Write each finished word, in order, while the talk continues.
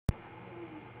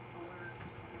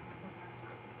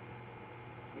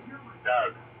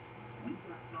Doug.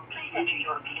 Please enter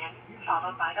your PIN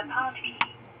followed by the pound key.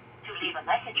 To leave a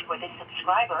message for this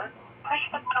subscriber, press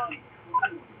the pound.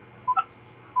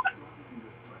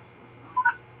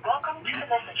 Welcome to the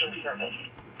messaging service.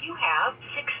 You have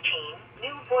 16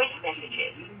 new voice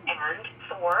messages and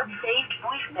 4 saved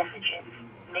voice messages.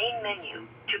 Main menu.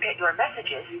 To get your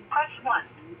messages, press 1.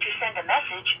 To send a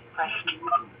message, press 2.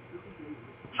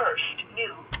 First,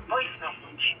 new voice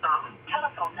message from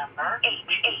telephone number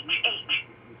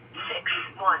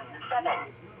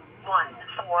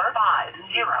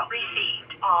 888-617-1450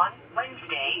 received on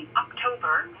Wednesday,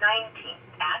 October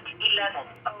 19th at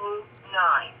 11:09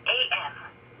 a.m.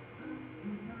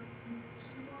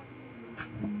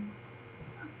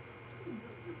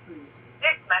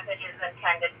 This message is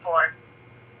intended for: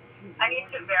 I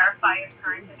need to verify your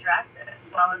current address as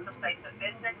well as the place of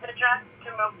business address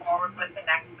to move forward with the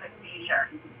next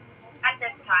procedure. At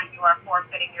this time, you are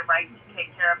forfeiting your right to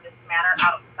take care of this matter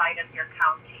outside of your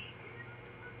county.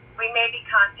 We may be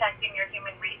contacting your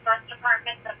Human Resource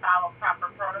Department to follow proper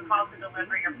protocol to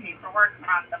deliver your paperwork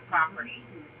on the property.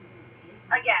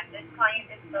 Again, this client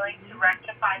is willing to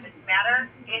rectify this matter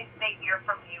if they hear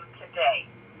from you today.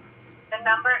 The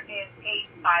number is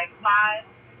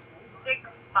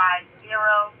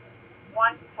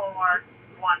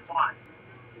 855-650-1411.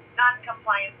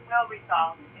 Non-compliance will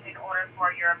result in an order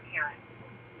for your appearance.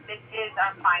 This is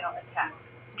our final attempt.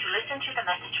 To listen to the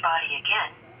message body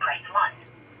again, press 1.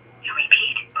 To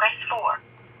repeat, press 4.